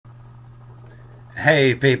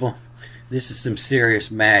Hey people, this is some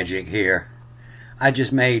serious magic here. I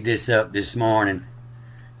just made this up this morning,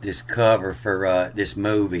 this cover for this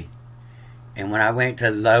movie, and when I went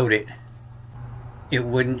to load it, it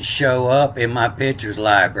wouldn't show up in my pictures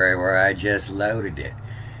library where I just loaded it,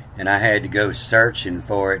 and I had to go searching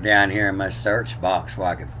for it down here in my search box where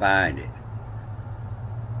I could find it.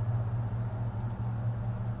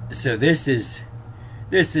 So this is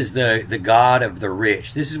the God of the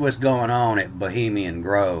rich. This is what's going on at Bohemian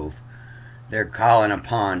Grove. They're calling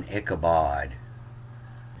upon Ichabod.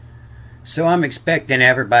 So I'm expecting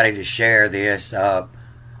everybody to share this. I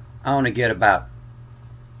only get about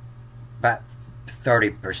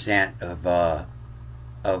 30%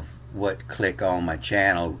 of what click on my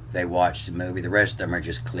channel. They watch the movie. The rest of them are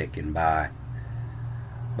just clicking by.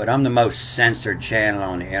 But I'm the most censored channel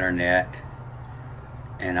on the internet,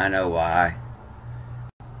 and I know why.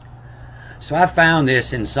 So I found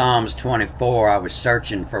this in Psalms 24. I was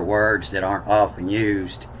searching for words that aren't often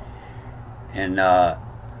used. And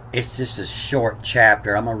it's just a short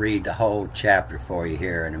chapter. I'm going to read the whole chapter for you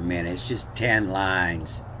here in a minute. It's just 10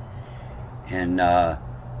 lines. And the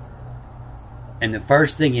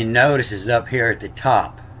first thing you notice is up here at the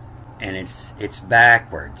top. And it's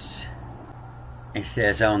backwards. It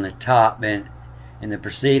says on the top, in the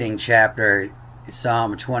preceding chapter,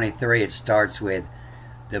 Psalm 23, it starts with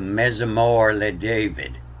the Mezamor Le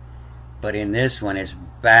David, but in this one it's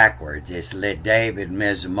backwards. It's Le David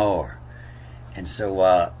Mezamor, and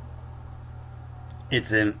so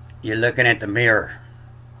you're looking at the mirror.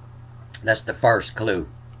 That's the first clue.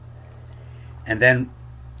 And then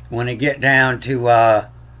when you get down to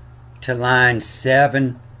line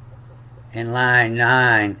 7 and line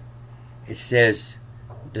 9, it says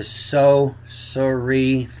the so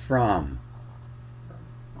sorry from.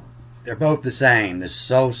 They're both the same. The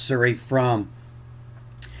sorcery from.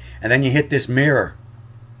 And then you hit this mirror.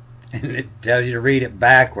 And it tells you to read it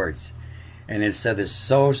backwards. And it says the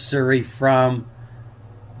sorcery from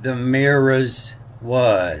the mirrors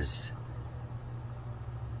was.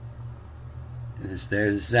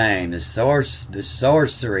 They're the same. The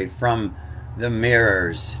sorcery from the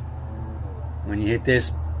mirrors. When you hit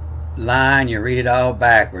this line, you read it all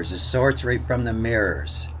backwards. The sorcery from the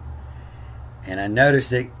mirrors. And I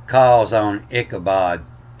noticed it calls on Ichabod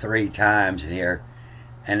 3 times in here,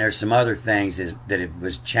 and there's some other things that it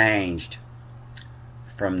was changed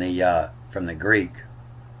from the Greek.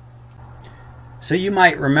 So you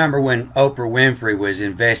might remember when Oprah Winfrey was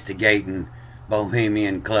investigating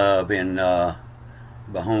Bohemian Club and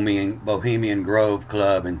Bohemian Grove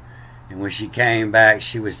Club, and when she came back,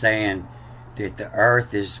 she was saying that the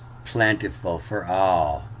earth is plentiful for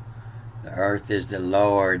all. The earth is the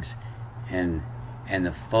Lord's, and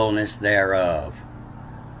the fullness thereof.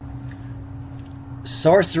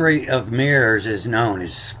 Sorcery of mirrors is known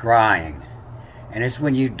as scrying, and it's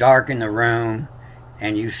when you darken the room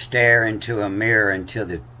and you stare into a mirror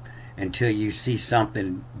until you see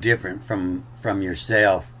something different from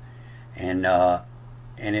yourself, and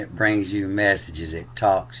it brings you messages. It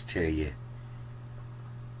talks to you,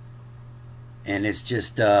 and it's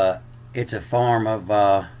just it's a form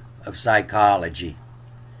of psychology.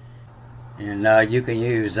 And you can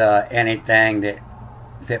use anything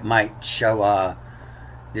that might show a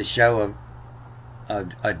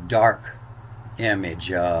dark image,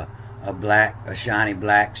 a shiny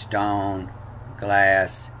black stone,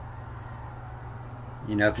 glass.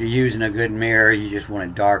 You know, if you're using a good mirror, you just want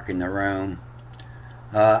to darken the room.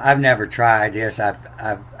 I've never tried this.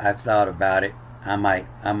 I've thought about it. I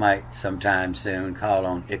might sometime soon call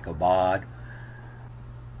on Ichabod,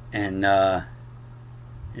 and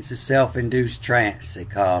it's a self-induced trance, they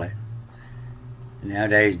call it.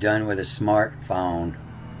 Nowadays done with a smartphone.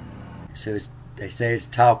 So they say it's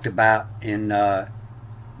talked about in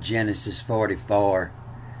Genesis 44.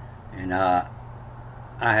 And I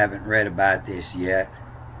haven't read about this yet.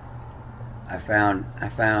 I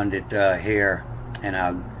found it here, and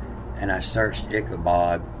I searched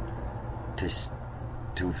Ichabod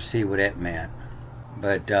to see what it meant.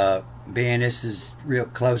 But being this is real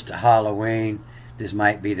close to Halloween, this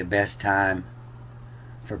might be the best time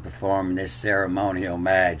for performing this ceremonial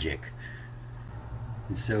magic.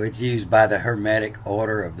 And so it's used by the Hermetic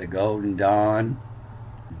Order of the Golden Dawn,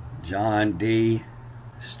 John Dee,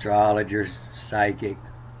 astrologer, psychic,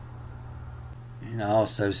 and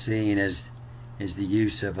also seen as the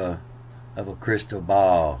use of a crystal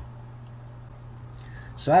ball.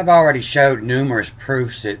 So I've already showed numerous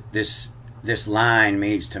proofs that this line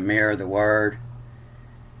means to mirror the word.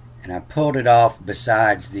 And I pulled it off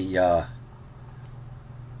besides the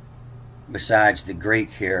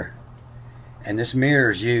Greek here, And this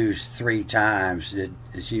mirror is used 3 times.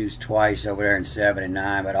 It's used twice over there in 7 and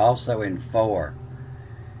 9, but also in 4.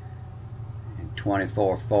 In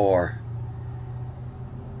 24:4.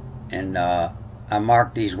 And I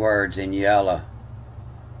marked these words in yellow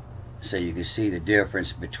so you can see the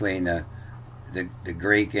difference between the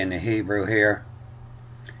Greek and the Hebrew here.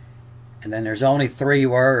 And then there's only 3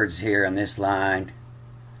 words here in this line.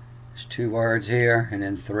 There's 2 words here, and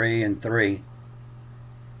then 3 and 3.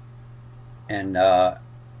 And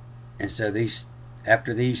so these,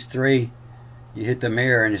 after these 3, you hit the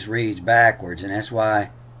mirror and it reads backwards, and that's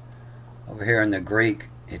why over here in the Greek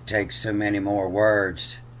it takes so many more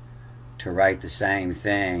words to write the same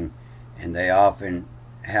thing, and they often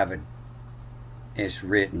have it's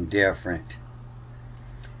written different.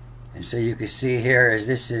 And so you can see here is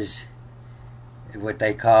this is what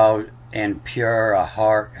they call impure a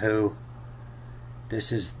heart who.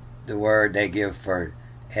 This is the word they give for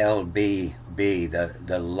LBB,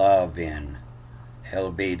 the love in.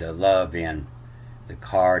 LB, the love in. The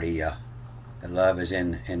cardia. The love is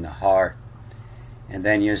in the heart. And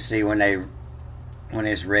then you see when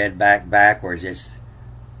it's read backwards, it's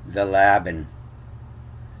the Laban.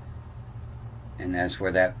 And that's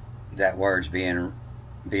where that word's being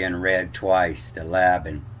read twice, the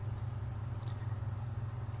Laban.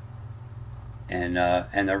 And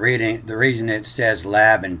the reason it says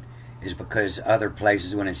Laban is because other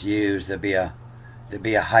places when it's used there'll be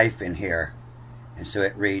a hyphen here, and so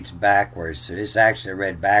it reads backwards. So this actually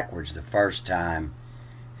read backwards the first time.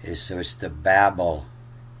 So it's the Babel,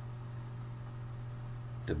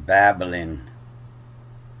 the Babylon.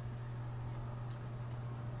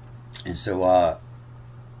 And so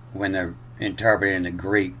when they're interpreting the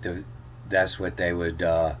Greek, that's what they would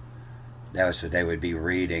be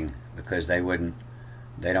reading, because they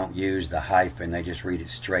don't use the hyphen, they just read it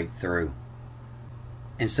straight through.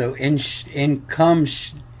 And so in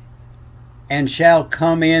comes and shall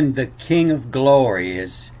come in the King of Glory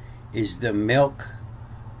is the milk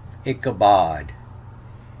Ichabod.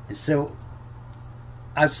 And so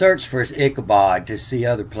I've searched for Ichabod to see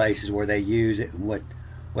other places where they use it and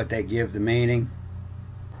what they give the meaning.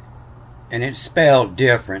 And it's spelled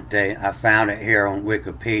different. I found it here on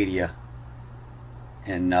Wikipedia.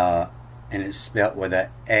 And it's spelt with a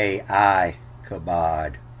A-I,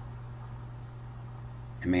 kabod,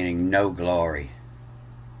 meaning no glory,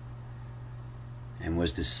 and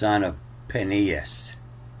was the son of Penias.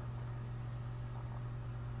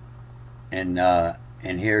 And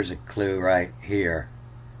here's a clue right here.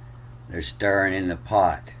 They're stirring in the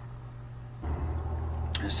pot.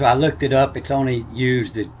 So I looked it up. It's only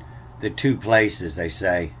used at the 2 places, they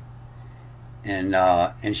say. And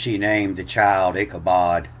she named the child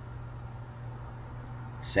Ichabod,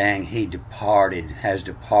 saying he has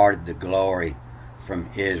departed the glory from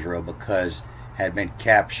Israel, because had been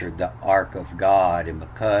captured the ark of God, and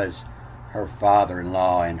because her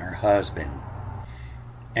father-in-law and her husband.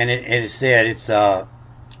 And it is said it's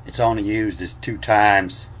only used as 2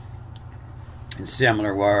 times in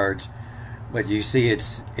similar words, but you see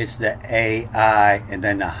it's the A-I and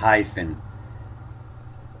then the hyphen,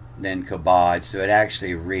 then kabod, so it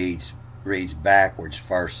actually reads backwards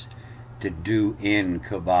first, to do in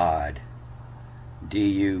kabod,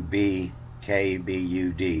 D-U-B-K-B-U-D,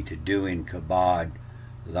 to do in kabod,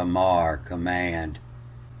 lamar, command.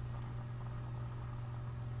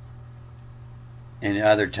 And the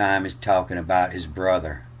other time is talking about his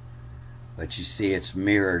brother, but you see it's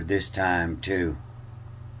mirrored this time too.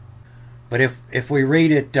 But if we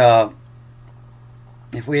read it,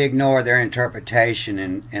 if we ignore their interpretation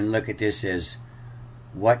and look at this as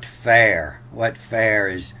what fare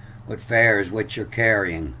is what you're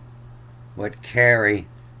carrying. What carry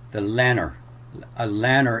the lender. A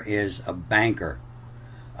lender is a banker.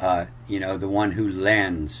 The one who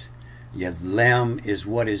lends. Lem is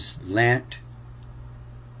what is lent.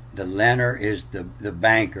 The lender is the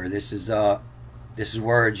banker. This is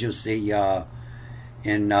words you'll see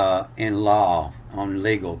in law, on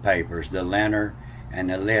legal papers. The lender and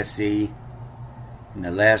the lessee and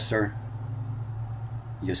the lesser.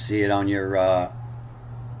 You'll see it on your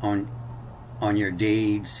on your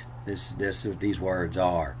deeds. This is what these words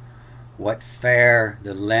are. What fare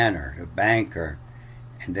the lender, the banker,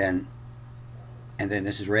 and then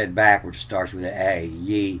this is read backwards. Starts with an A.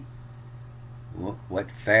 Ye.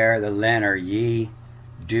 What fare the lender ye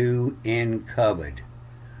do in cupboard.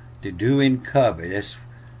 To do in cupboard. That's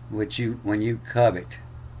what when you covet,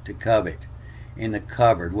 to covet in the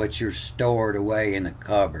cupboard. What you're stored away in the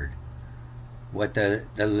cupboard. What the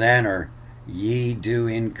lender ye do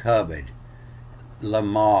in cupboard.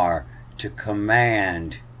 Lamar, to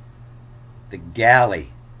command. The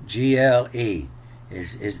galley G-L-E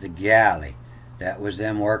is the galley. That was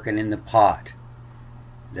them working in the pot.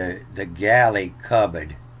 The galley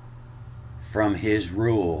cupboard from his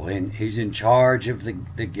rule, and he's in charge of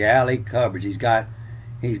the galley cupboards. He's got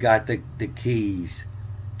the keys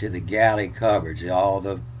to the galley cupboards. All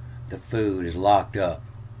the food is locked up.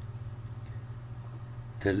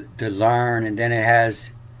 To learn, and then it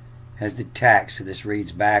has the text. So this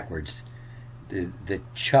reads backwards. The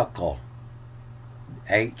chuckle,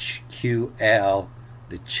 H-Q-L,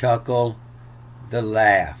 the chuckle, the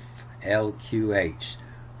laugh, L-Q-H,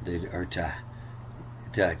 or to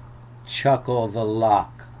chuckle the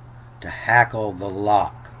lock, to hackle the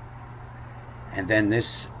lock. And then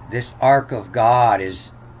this ark of God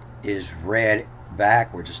is read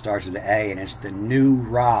backwards. It starts with the A, and it's the new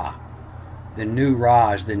Ra. The new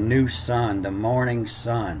Ra is the new sun, the morning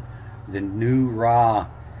sun. The new Ra,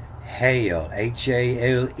 hail,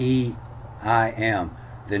 H-A-L-E-I-M.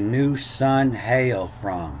 The new sun, hail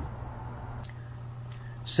from.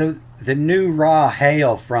 So the new Ra,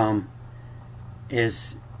 hail from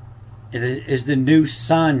is the new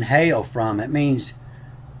sun, hail from. It means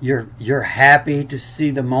you're happy to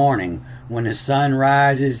see the morning. When the sun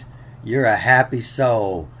rises, you're a happy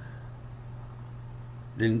soul.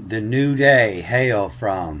 The new day, hail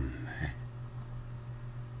from.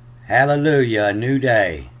 Hallelujah, a new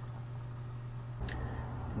day.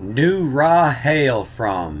 New Ra, hail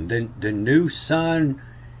from. The new sun,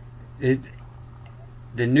 the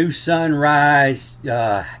new sunrise,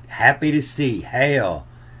 happy to see, hail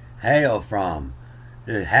from.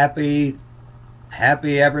 Happy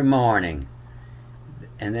every morning.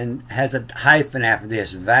 And then has a hyphen after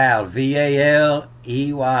this, Val,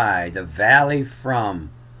 V-A-L-E-Y, the valley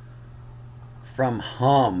from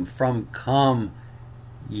hum, from come,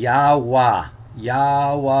 Yahweh,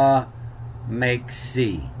 Yahweh makes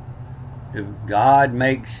see, God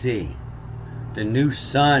makes see. The new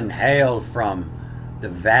sun, hail from, the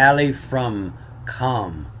valley from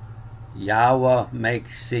come, Yahweh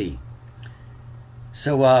makes see.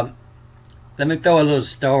 So let me throw a little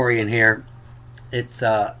story in here. It's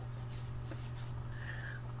I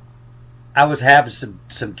was having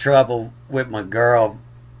some trouble with my girl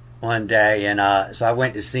one day, and so I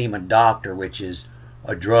went to see my doctor, which is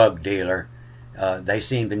a drug dealer. They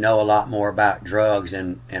seem to know a lot more about drugs,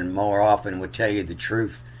 and more often would tell you the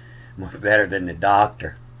truth more better than the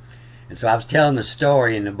doctor. And so I was telling the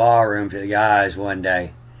story in the bar room to the guys one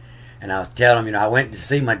day, and I was telling them, I went to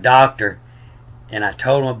see my doctor, and I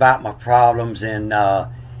told him about my problems, and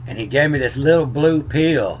he gave me this little blue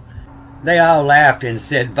pill. They all laughed and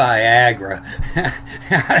said Viagra.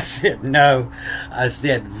 I said no. I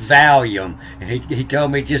said Valium. And he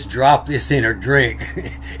told me just drop this in her drink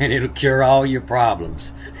and it'll cure all your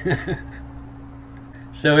problems.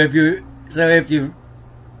 So if you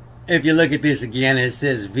look at this again, it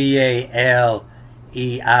says V-A-L-E-I-M.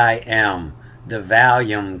 The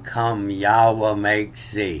Valium come Yahweh make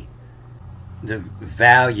see. The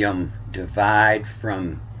Valium divide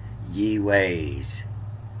from ye ways.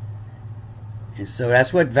 And so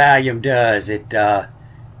that's what Valium does. It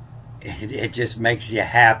just makes you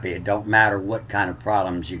happy. It don't matter what kind of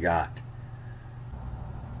problems you got.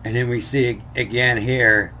 And then we see again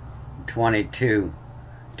here, 22,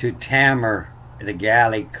 to tammer the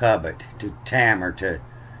galley cupboard, to tammer, to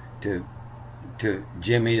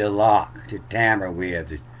jimmy the lock, to tammer with,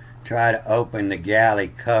 to try to open the galley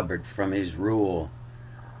cupboard from his rule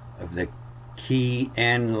of the key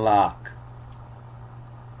and lock.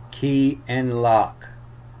 Key and lock.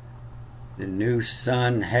 The new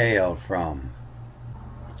sun hail from.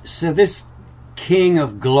 So this King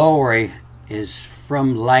of Glory is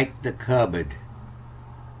from like the cupboard.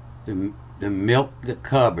 The milk the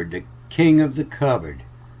cupboard. The king of the cupboard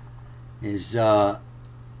is to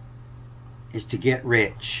get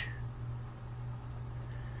rich.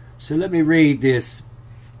 So let me read this.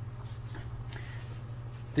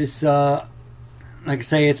 This like I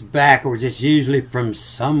say, it's backwards. It's usually from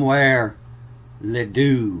somewhere, le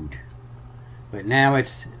dude. But now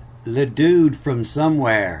it's le dude from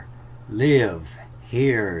somewhere, live,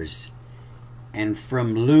 hears. And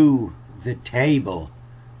from Lou, the table,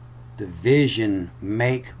 the vision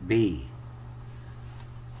make be.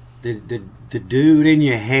 The dude in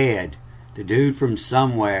your head, the dude from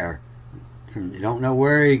somewhere. You don't know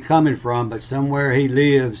where he's coming from, but somewhere he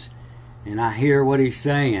lives. And I hear what he's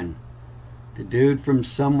saying. The dude from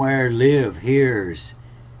somewhere live, hears,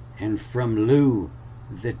 and from Lou,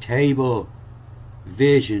 the table,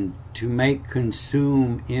 vision, to make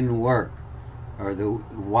consume in work, or the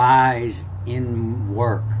wise in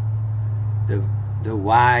work, the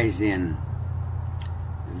wise in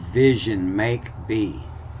vision make be.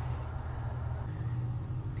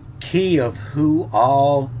 key of who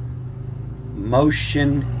all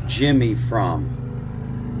motion Jimmy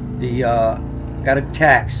from. The got a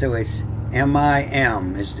tax, so it's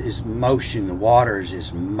M-I-M is motion. The waters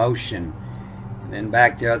is motion. And then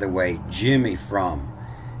back the other way, Jimmy from.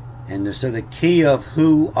 And so the key of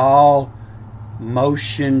who all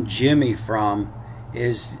motion Jimmy from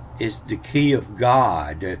is the key of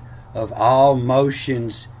God. Of all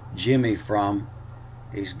motions Jimmy from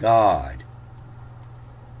is God.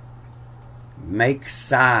 Make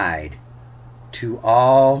side to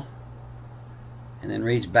all, and then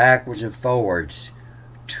reads backwards and forwards,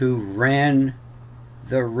 to rend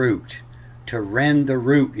the root. To rend the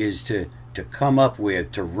root is to come up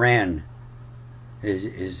with. To rend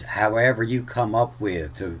is however you come up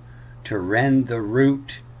with. To rend the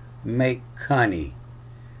root, make cunny.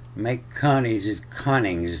 Make cunnies is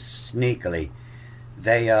cunning, is sneakily.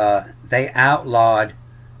 They outlawed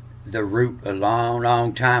the root a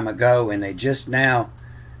long time ago, and they just now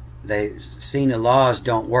they've seen the laws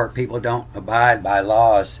don't work. People don't abide by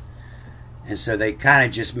laws, and so they kind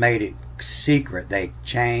of just made it secret. They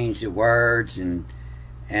changed the words, and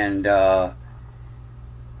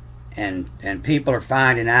people are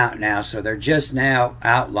finding out now, so they're just now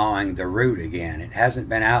outlawing the root again. It hasn't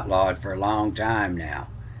been outlawed for a long time now.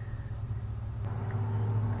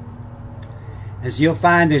 As you'll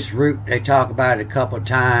find this root, they talk about it a couple of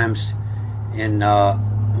times in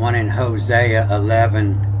one in Hosea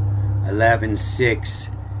 11:6,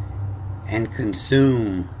 and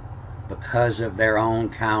consume because of their own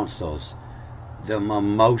counsels. The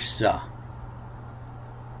mimosa,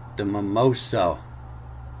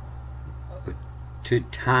 to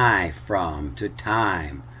tie from, to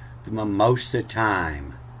time, the mimosa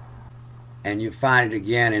time. And you find it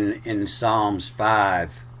again in Psalms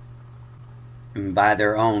 5, by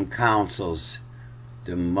their own counsels,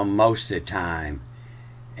 the mimosa time.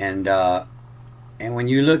 And when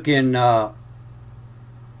you look in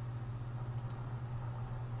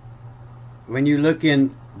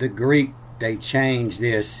the Greek, they change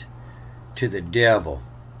this to the devil.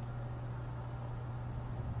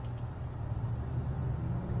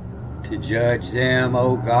 To judge them,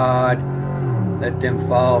 O God, let them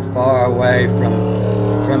fall far away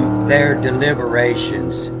from their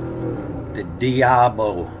deliberations. The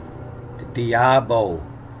diabolion,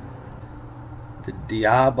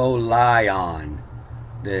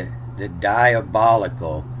 the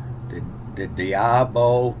diabolical, the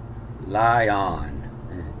diabolion.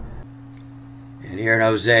 And here in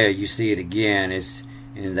Hosea you see it again.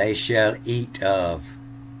 And they shall eat of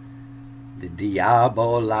the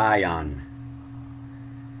diabolion,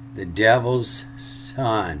 the devil's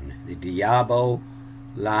son, the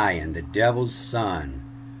diabolion, the devil's son.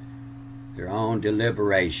 Their own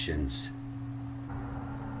deliberations.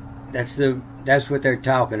 That's what they're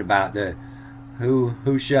talking about. The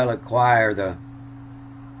who shall acquire the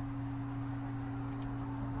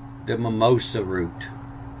mimosa root.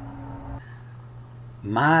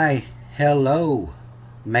 My hello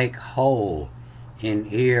make whole, in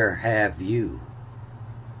ear have you.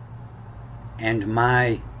 And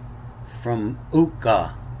my from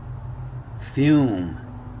uka fume,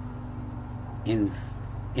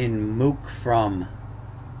 in mook from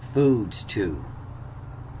foods too.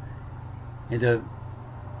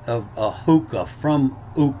 Of a hookah from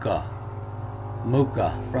uka,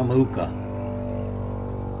 muka from uka.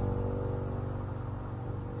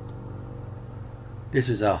 This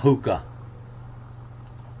is a hookah.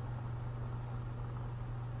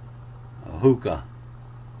 A hookah.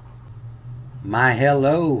 My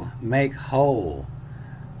hello make whole.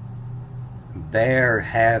 Bear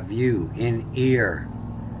have you, in ear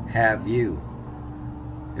have you.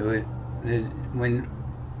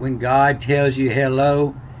 When God tells you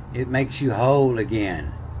hello, it makes you whole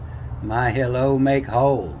again. My hello make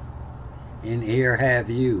whole. In ear have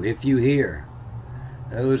you, if you hear.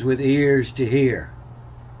 Those with ears to hear.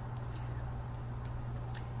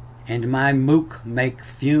 And my mook make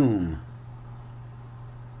fume.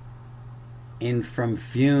 In from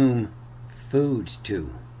fume foods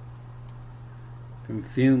to. From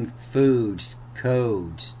fume foods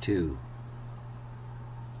codes to.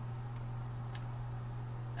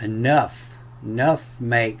 Enough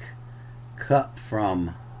make cup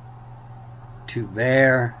from, to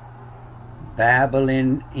bear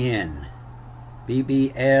Babylon in,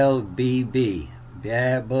 BBLBB,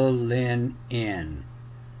 Babylon in,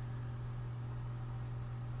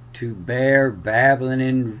 to bear Babylon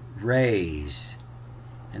in rays.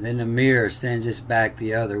 And then the mirror sends us back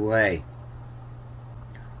the other way.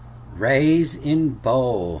 Raise in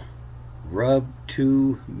bowl, rub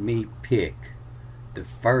to me pick, the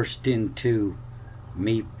first into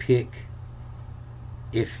me pick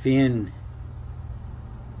if in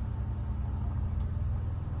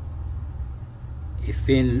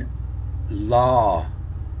law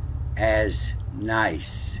as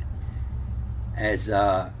nice as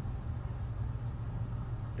the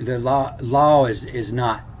law is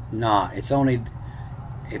not it's only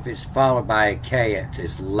if it's followed by a K,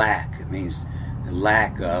 it's lack. It means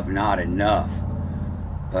lack of, not enough.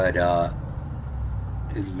 But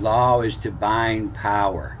law is to bind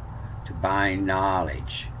power, to bind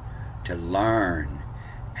knowledge, to learn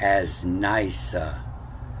as nice.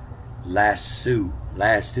 Lasso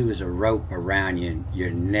is a rope around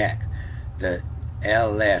your neck. The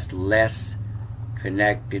LS, less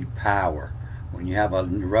connected power. When you have a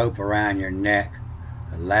rope around your neck,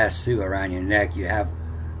 a lasso around your neck, you have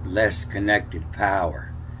less connected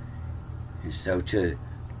power. And so to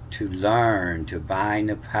learn to bind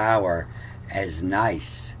the power as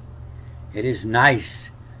nice. It is nice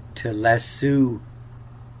to lasso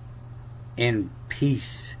in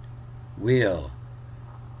peace will.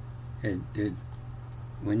 When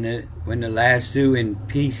the lasso in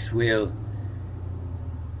peace will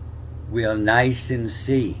nice and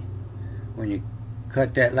see. When you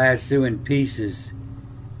cut that lasso in pieces,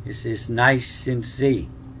 it's nice and see.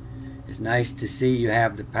 It's nice to see you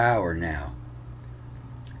have the power now.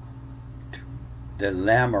 The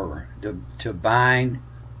lemmer, to bind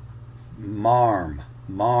marm.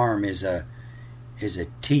 Marm is a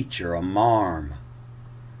teacher, a marm.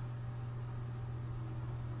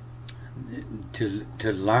 To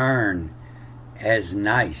learn as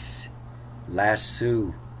nice,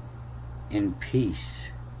 lasso in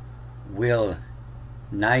peace, will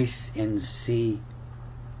nice and see,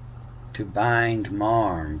 to bind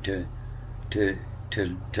marm, to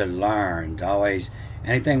learn. Always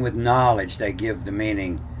anything with knowledge, they give the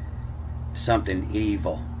meaning something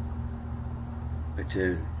evil. But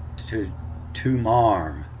to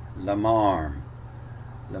marm, lamarm,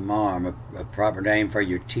 a proper name for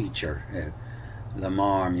your teacher.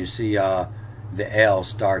 Lamarm. You see, the L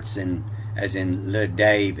starts as in Le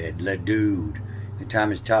David, Le Dude.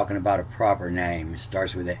 Anytime it's talking about a proper name, it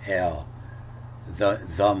starts with a L.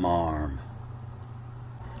 The marm.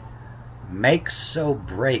 Make so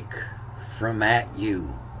break from at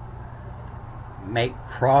you. Make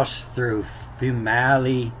cross through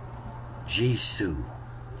Fumali Jesu.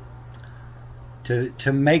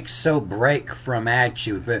 To make so break from at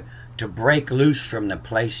you, to break loose from the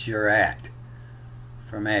place you're at,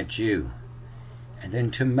 from at you, and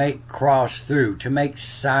then to make cross through, to make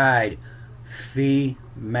side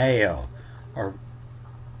female, or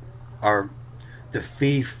the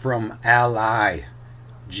fee from ally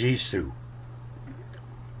Jesu.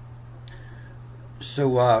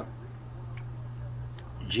 So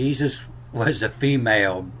Jesus was a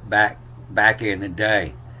female back in the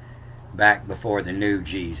day, back before the new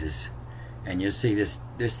Jesus. And you see this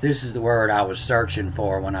is the word I was searching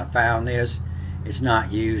for when I found this. It's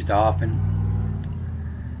not used often,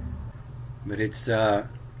 but it's to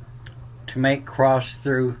make cross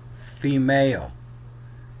through female.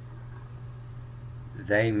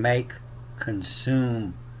 They make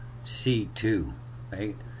consume C2.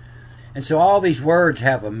 And so all these words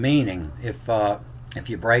have a meaning if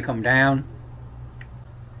you break them down.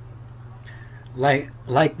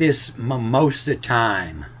 Like this mimosa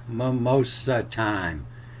time,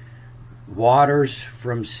 waters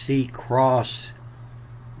from sea cross,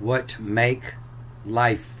 what make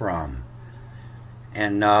life from.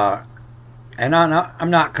 And I'm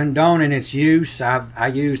not condoning its use. I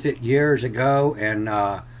used it years ago, and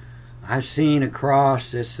I've seen a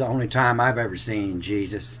cross. It's the only time I've ever seen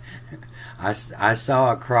Jesus. I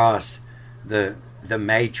saw a cross, the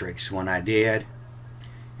Matrix, when I did.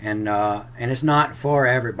 And it's not for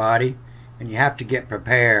everybody, and you have to get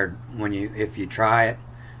prepared if you try it.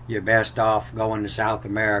 You're best off going to South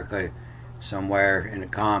America somewhere in a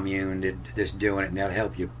commune that's doing it, and they'll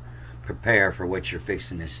help you prepare for what you're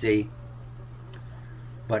fixing to see.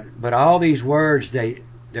 But all these words,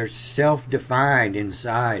 they're self-defined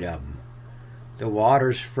inside of them. The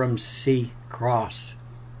waters from sea cross,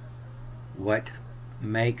 what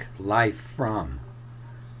make life from.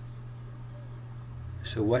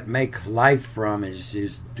 So what make life from is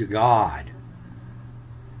the God.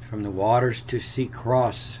 From the waters to sea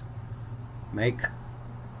cross,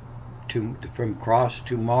 from cross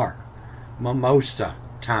to mark, mimosa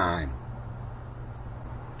time.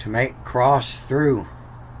 To make cross through,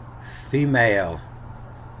 female,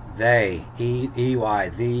 they, E-Y,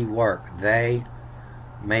 the work, they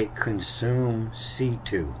make consume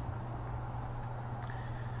C2.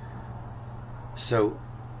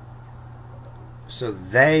 So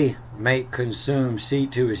they make consume.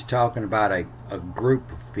 C2 is talking about a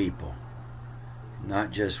group of people,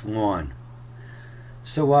 not just one.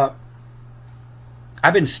 So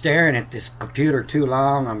I've been staring at this computer too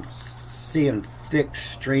long. I'm seeing thick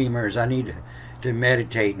streamers. I need to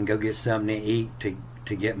meditate and go get something to eat to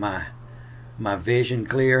get my vision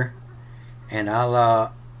clear. And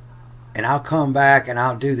I'll come back and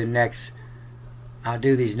I'll do these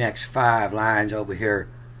next 5 lines over here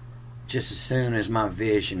just as soon as my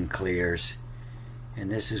vision clears.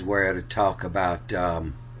 And this is where it'll talk about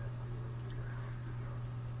this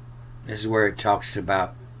is where it talks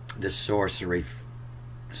about the sorcery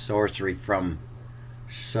from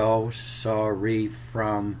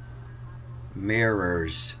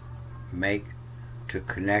mirrors make to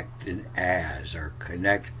connect an as, or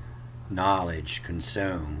connect knowledge,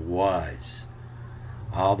 consume, was.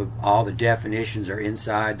 All the definitions are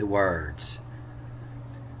inside the words.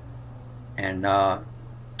 And I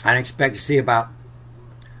expect to see about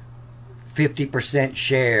 50%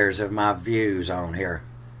 shares of my views on here.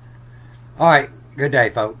 Alright, good day,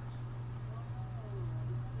 folks.